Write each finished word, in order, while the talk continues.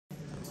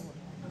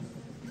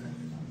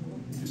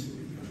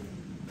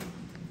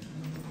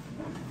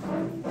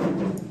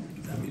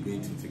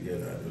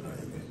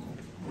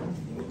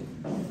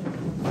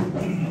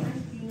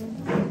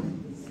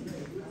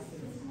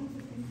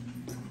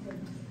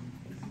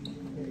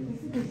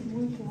Don't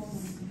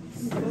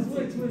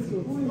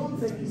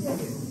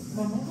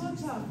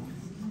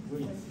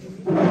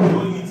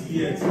eat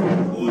yet.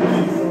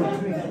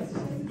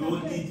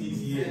 Don't eat it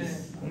yet.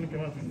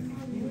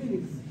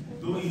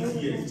 Don't eat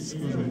yet.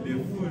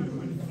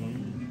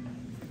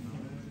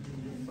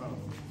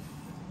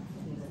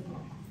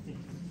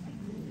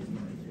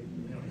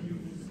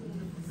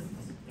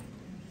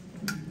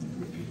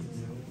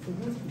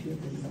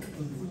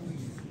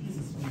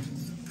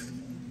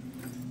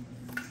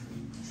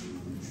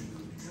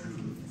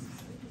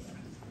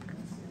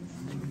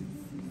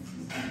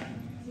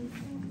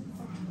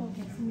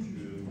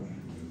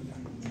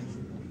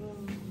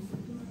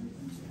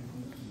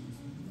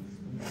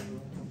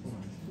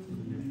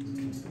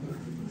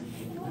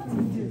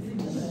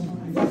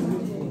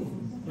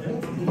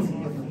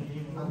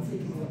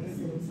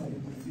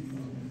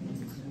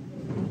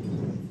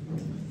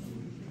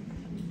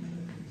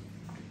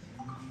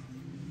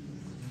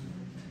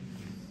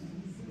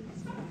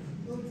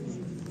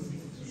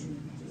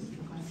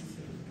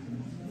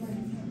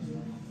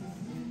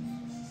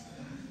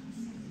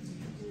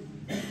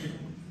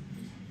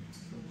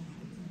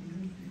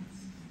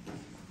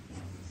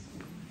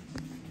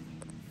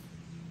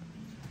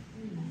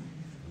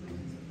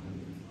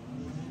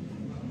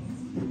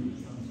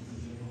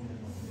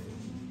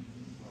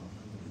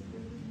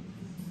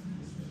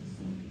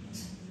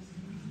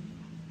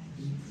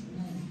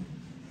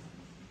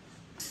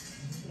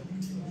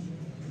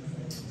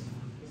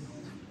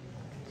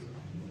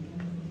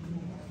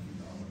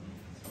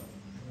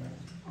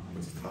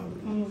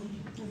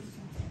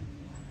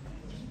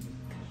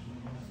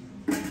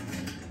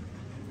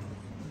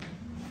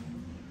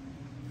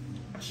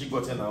 She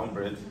got her own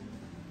bread?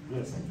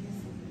 Yes.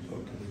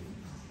 Okay.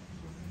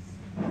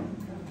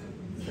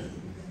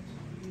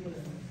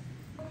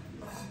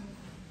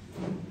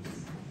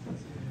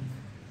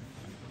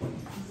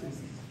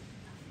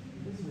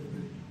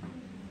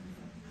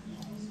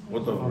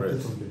 What of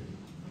bread?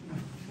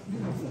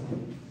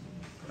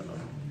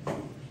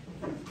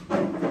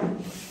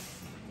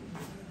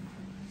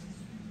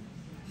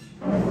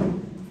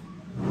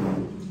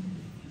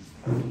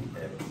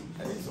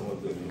 I need someone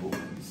to remove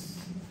this.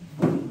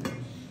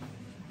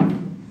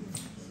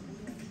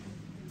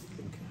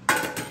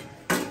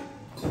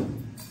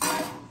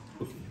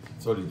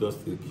 Sorry,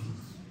 just take.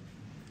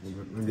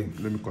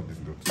 Let me cut this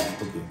note.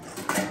 Okay.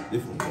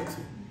 If from that.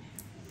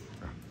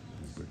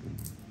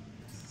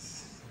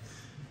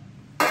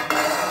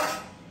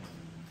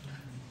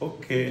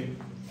 Okay.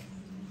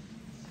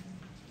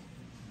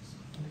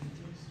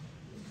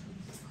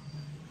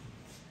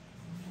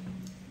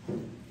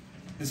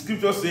 The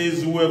scripture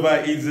says,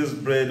 whoever eats this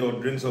bread or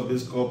drinks of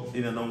this cup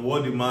in an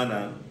unworthy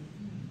manner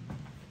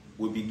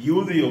will be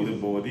guilty of the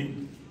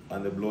body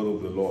and the blood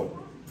of the Lord.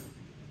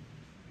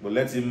 But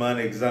let a man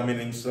examine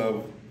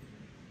himself,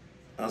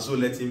 and so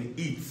let him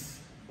eat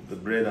of the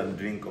bread and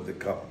drink of the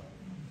cup.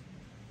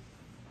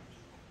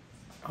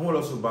 I want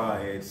us to bow our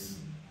heads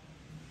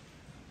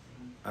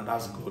and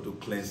ask God to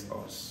cleanse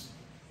us.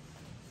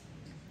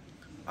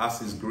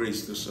 Ask His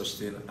grace to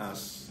sustain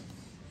us.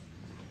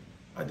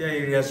 Are there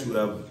areas we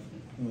have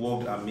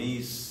walked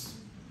amiss,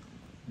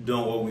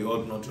 done what we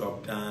ought not to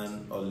have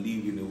done, or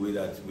live in a way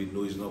that we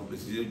know is not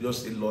pleasing?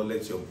 Just say, Lord,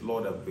 let your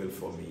blood avail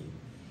for me.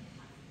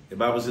 The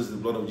Bible says the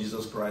blood of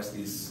Jesus Christ,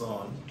 His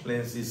Son,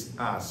 cleanses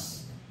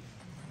us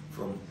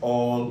from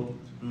all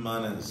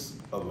manners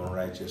of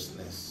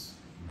unrighteousness.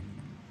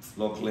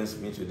 Lord, cleanse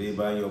me today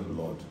by your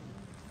blood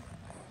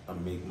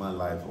and make my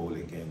life whole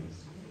again.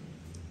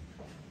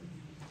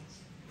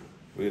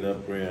 Pray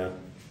that prayer.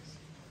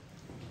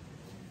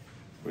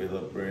 Pray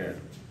that prayer.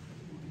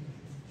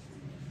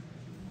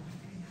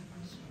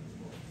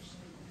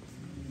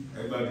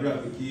 Gbàdúrà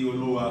pé kí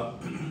Olúwa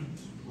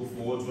kó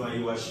fọwọ́ tún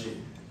ayé wa ṣe.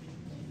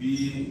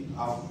 Bí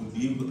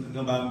àkùdí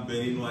kan bá ń bẹ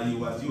nínú ayé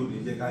wa tí ò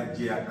ní jẹ́ ká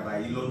jẹ àkàrà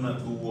yìí lọ́nà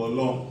tó wọ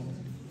Ọlọ́run,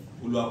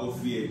 Olúwa kó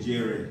fi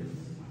ẹ̀jẹ̀ rẹ̀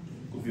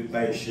kó fi pa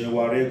ẹ̀ṣẹ̀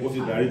wa rẹ́, kó sì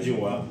dáríjì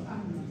wá.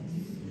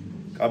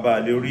 Ká bá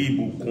lè rí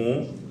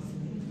ìbùkún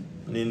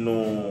nínú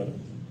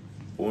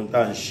ohun tá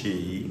à ń ṣe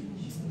yìí.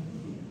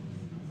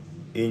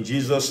 In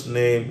Jesus'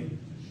 name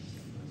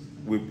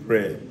we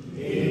pray.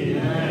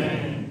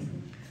 Amen.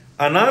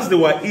 And as they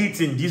were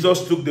eating,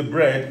 Jesus took the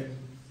bread,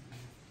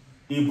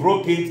 He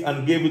broke it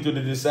and gave it to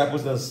the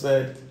disciples and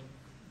said,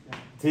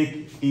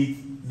 "Take,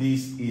 eat,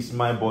 this is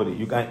my body."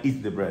 You can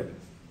eat the bread.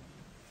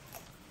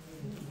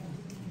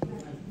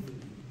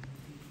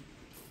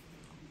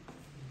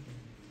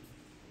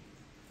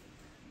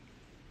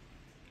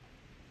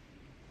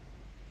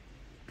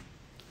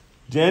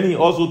 Then He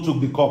also took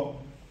the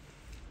cup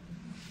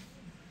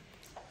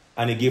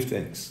and He gave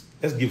thanks.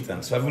 Let's give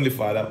thanks. Heavenly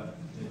Father,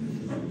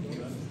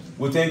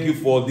 we thank you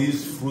for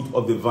this fruit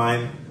of the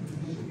vine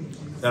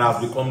that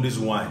has become this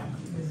wine.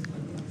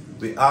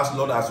 We ask,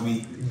 Lord, as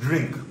we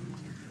drink,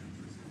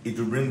 it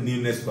will bring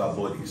newness to our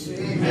bodies.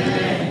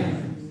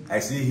 Amen. I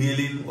see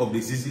healing of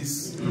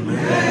diseases.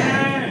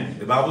 Amen.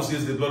 The Bible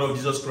says the blood of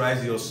Jesus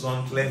Christ, your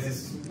Son,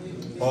 cleanses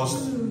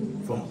us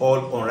from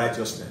all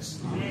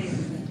unrighteousness.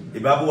 Amen. The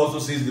Bible also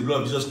says the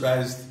blood of Jesus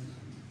Christ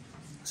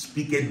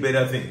speaketh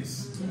better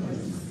things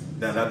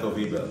than that of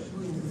Abel.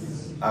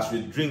 As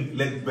we drink,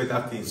 let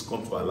better things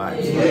come to our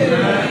lives.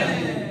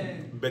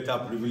 Amen. Better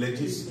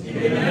privileges.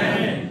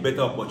 Amen.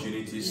 Better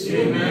opportunities.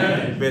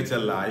 Amen. Better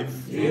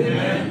life.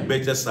 Amen.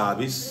 Better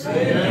service.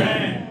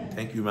 Amen.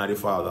 Thank you, mighty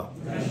Father.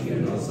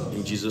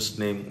 In Jesus'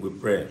 name we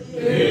pray.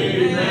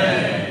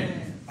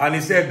 Amen. And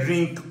he said,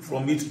 drink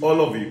from it,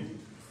 all of you.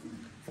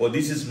 For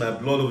this is my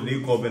blood of the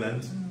new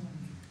covenant,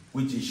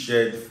 which is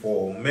shed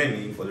for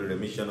many for the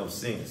remission of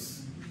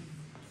sins.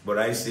 But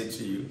I say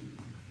to you,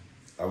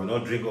 I will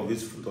not drink of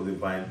this fruit of the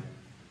vine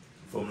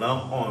from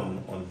now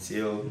on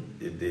until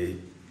the day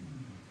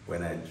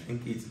when I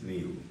drink it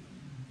new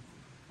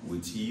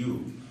with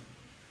you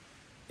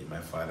in my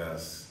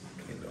Father's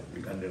kingdom.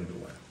 We can drink the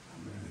wine.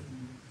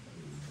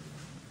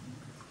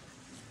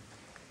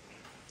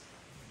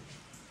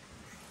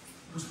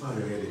 Let's bow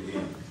your head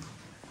again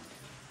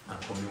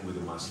and commune with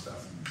the Master.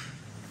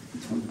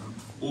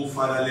 Oh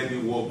Father, let me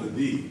walk with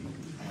thee.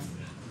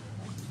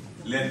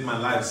 Let my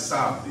life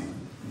serve thee.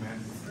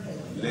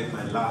 Let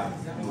my life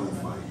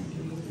glorify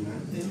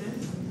you.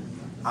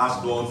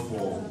 Ask God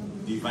for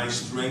divine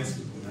strength,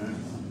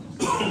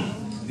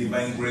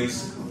 divine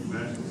grace,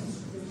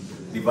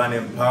 divine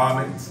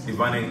empowerment,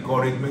 divine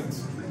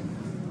encouragement.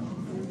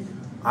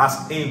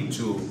 Ask him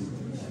to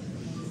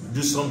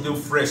do something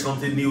fresh,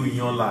 something new in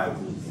your life.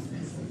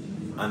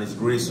 And his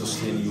grace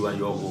sustain you and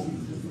your home.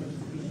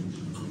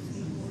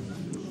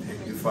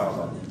 Thank you,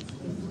 Father.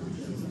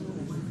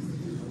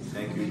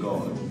 Thank you,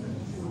 God.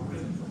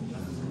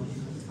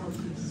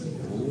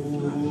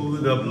 Oh,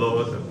 the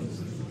blood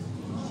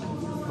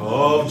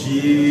of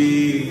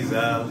Jesus.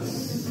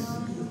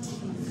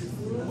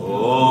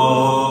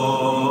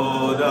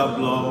 Oh, the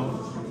blood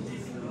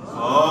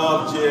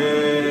of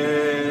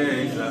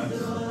Jesus.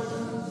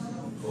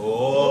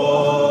 Oh,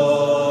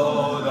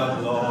 the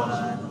blood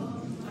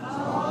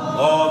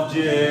of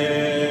Jesus.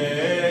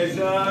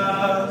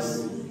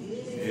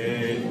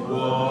 It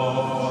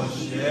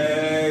washes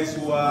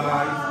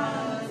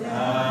white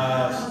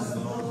as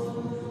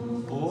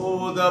snow.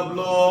 Oh, the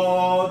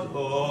blood,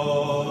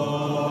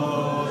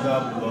 oh, the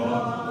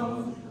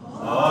blood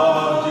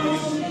of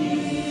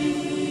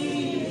Jesus.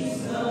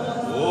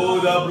 Oh,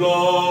 the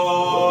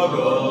blood,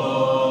 oh,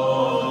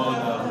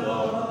 the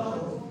blood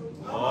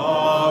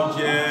of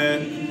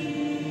Jesus.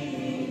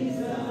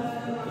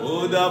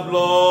 Oh, the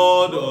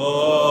blood,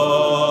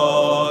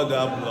 oh,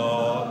 the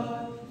blood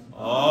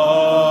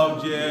of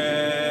Jesus.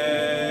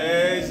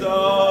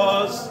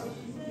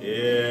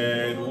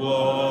 It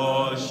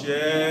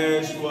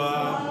washes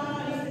white.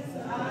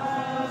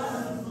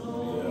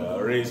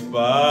 There is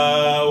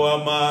power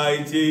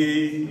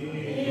mighty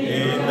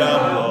in the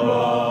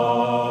blood.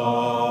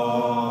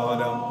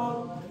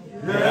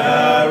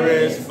 There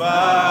is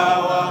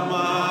power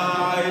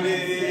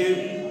mighty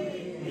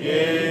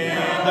in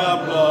the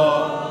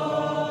blood.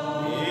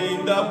 In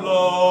the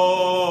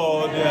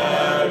blood,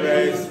 there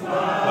is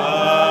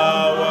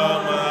power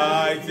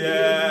mighty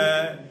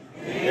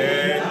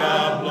in the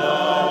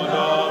blood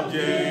of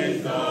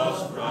Jesus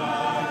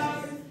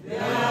Christ.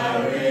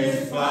 There is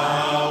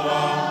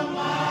power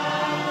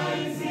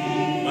mighty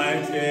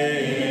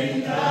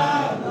in the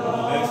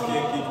blood. Let's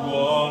take it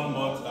one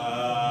more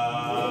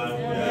time.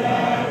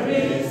 There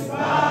is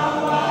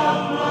power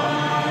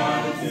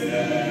mighty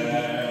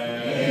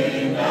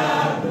in the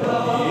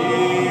blood.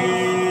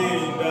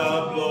 In the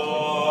blood.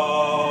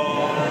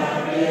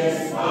 There is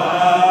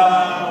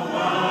power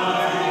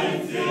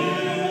mighty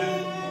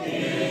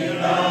in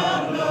the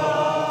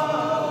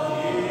blood.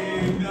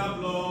 In the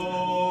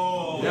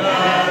blood.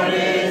 There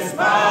is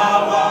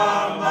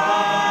power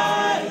mighty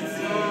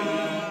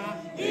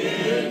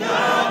in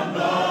the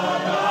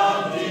blood of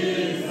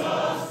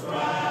Jesus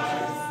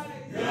Christ.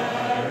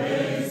 There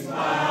is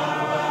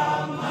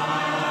power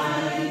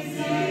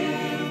mighty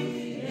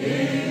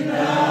in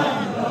the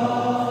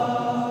blood.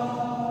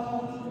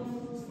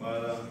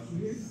 Father,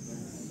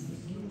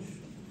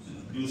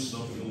 do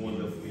something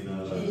wonderful in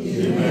our lives.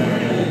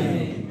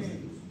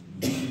 Amen.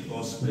 Visit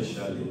us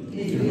specially.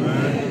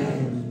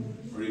 Amen.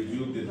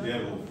 Rebuke the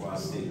devil for our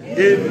sake.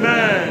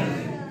 Amen.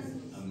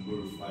 And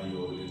glorify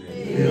your holy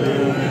name.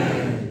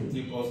 Amen.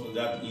 Take us to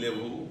that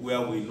level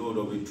where we know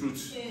of the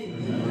truth.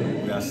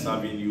 Amen. We are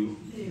serving you.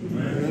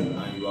 Amen.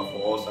 And you are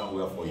for us and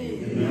we are for you.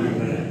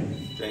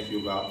 Amen. Thank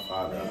you, God,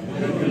 Father.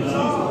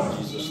 In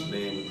Jesus'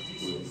 name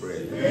we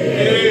pray.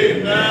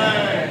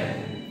 Amen.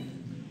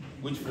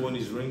 Which phone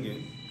is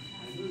ringing?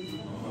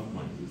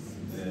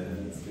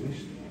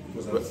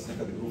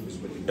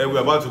 And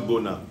we're about to go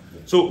now.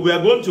 So we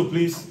are going to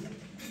please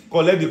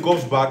collect the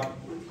cups back.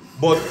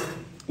 But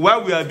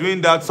while we are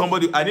doing that,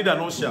 I need an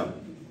usher.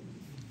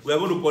 We are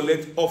going to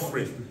collect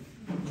offering.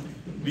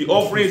 The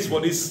offering is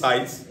for this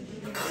site.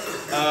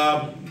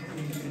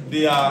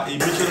 They are a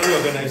missionary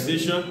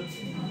organization.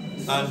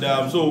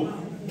 And so,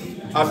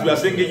 as we are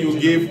singing, you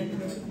give.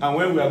 And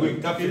when we are going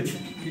to capture it,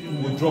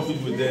 we'll drop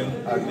it with them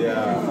at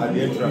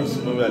the entrance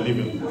when we are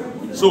leaving.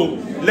 So,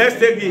 let's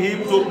take the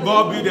hymn to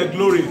God be the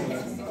glory.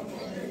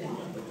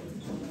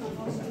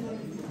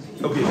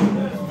 Okay.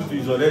 to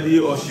is already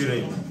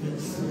ushering.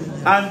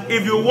 And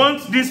if you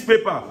want this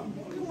paper,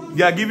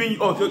 they are giving,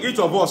 each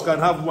of us can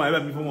have one.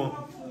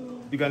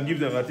 You can give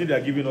them. I think they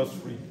are giving us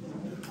free.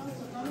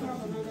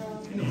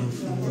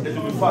 It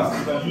will be fast.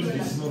 You can use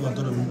this.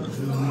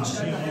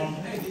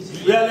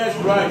 Yeah, let's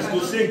rise to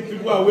sing.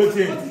 People are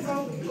waiting.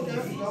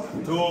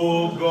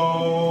 To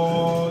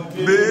God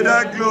be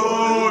the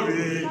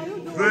glory,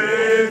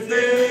 great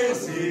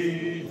things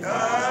He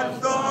has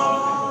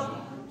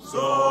done. So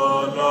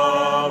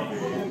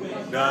loving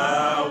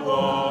the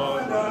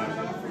world that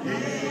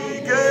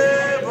He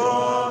gave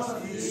us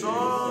His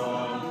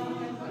Son.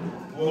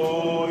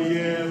 For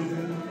Him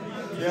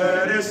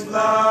there is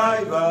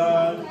life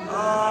and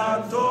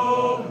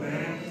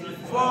atonement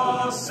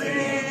for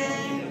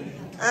sin,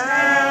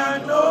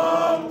 and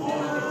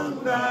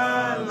open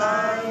the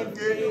light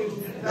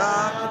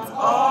that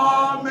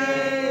all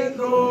may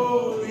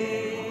go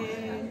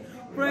in.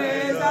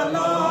 Praise the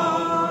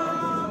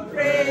Lord,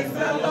 praise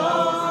the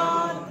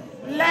Lord.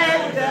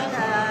 Let the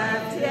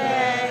earth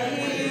hear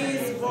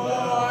His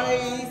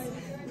voice.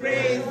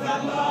 Praise the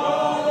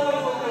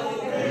Lord,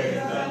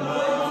 praise the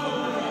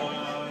Lord.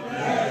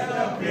 Let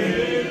the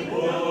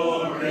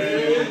people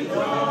rejoice.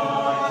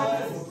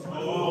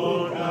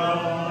 Oh,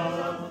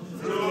 now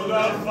to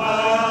the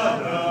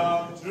Father,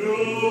 to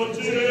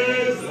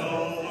Jesus,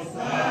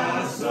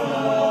 the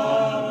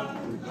Son,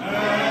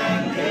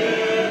 and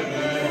give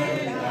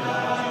Him the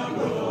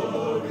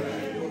glory.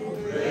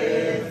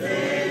 Great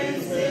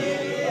things He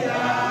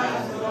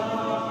has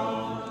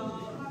done.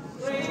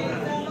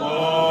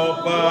 Oh,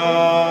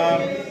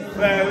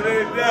 perfect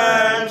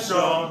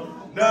redemption,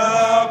 the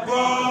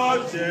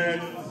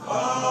purchase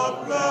of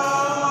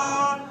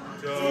blood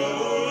to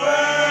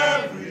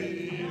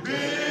every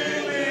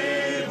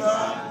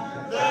believer,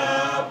 the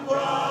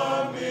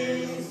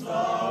promise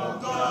of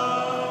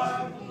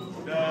God.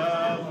 The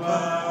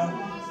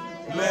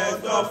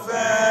blessed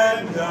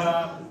offender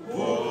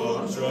who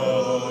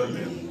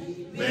truly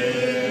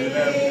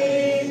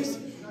believes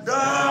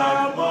the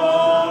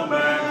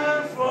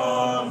moment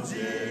from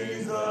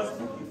Jesus,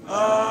 a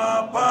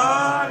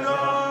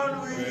pardon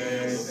we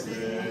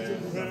receive.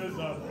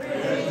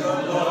 Praise the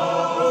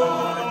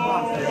Lord,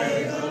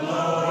 praise the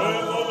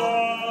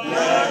Lord.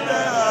 Let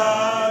the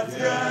earth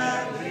hear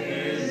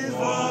His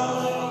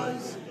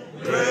voice.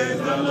 Praise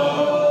the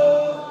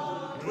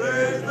Lord,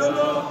 praise the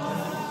Lord.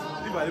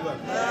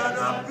 Let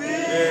the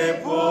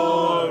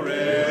people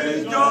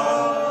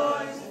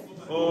rejoice.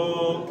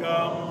 Oh,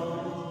 come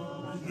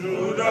to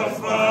the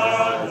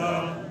Father,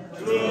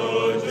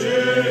 through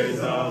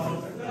Jesus,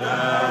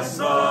 the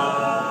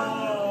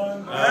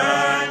Son,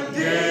 and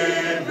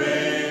give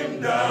Him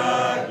the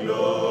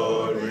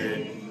glory.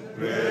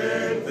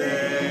 Great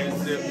things.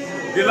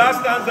 The last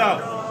stanza.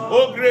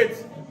 Oh, great,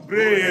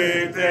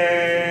 great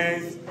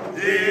things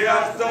He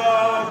has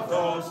taught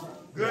us.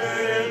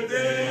 Great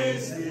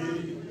things He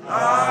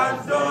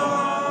has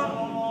done.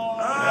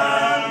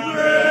 And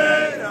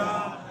greater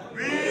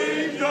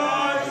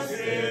rejoicing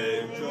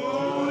to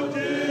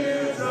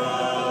Jesus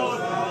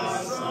the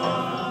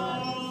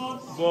Son.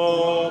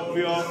 For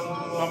pure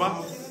Mama,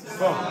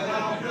 come.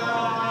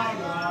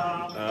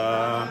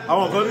 I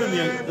want to go to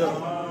the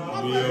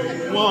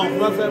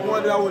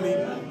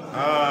I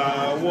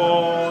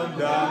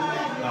wonder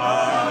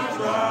how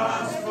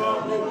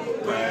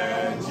transformed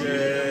when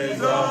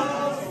Jesus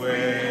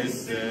was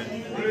sent.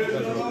 Praise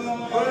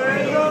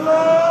the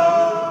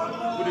Lord.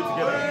 Put it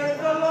together. Praise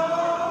the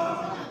Lord.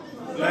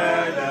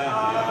 Let the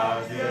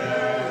earth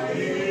hear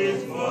His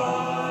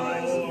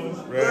voice.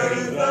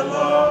 Praise the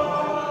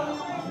Lord.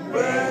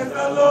 Praise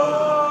the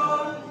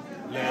Lord.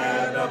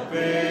 Let the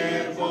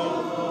people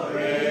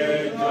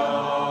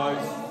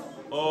rejoice.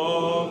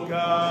 Oh,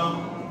 come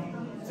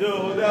to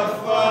the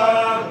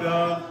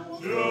Father,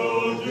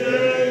 through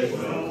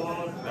Jesus,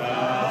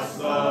 the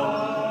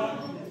Son,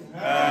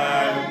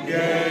 and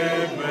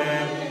give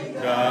Him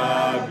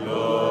the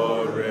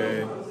glory.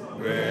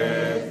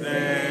 Great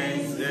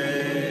things He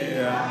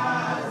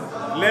has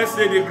done. Let's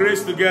say the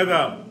grace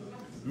together.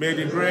 May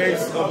the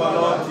grace of our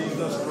Lord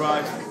Jesus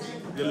Christ,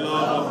 the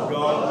love of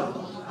God,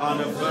 and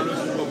the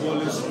fellowship of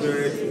Holy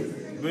Spirit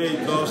be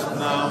with us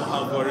now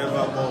and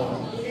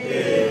forevermore.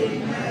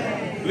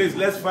 Amen. Please,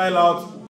 let's file out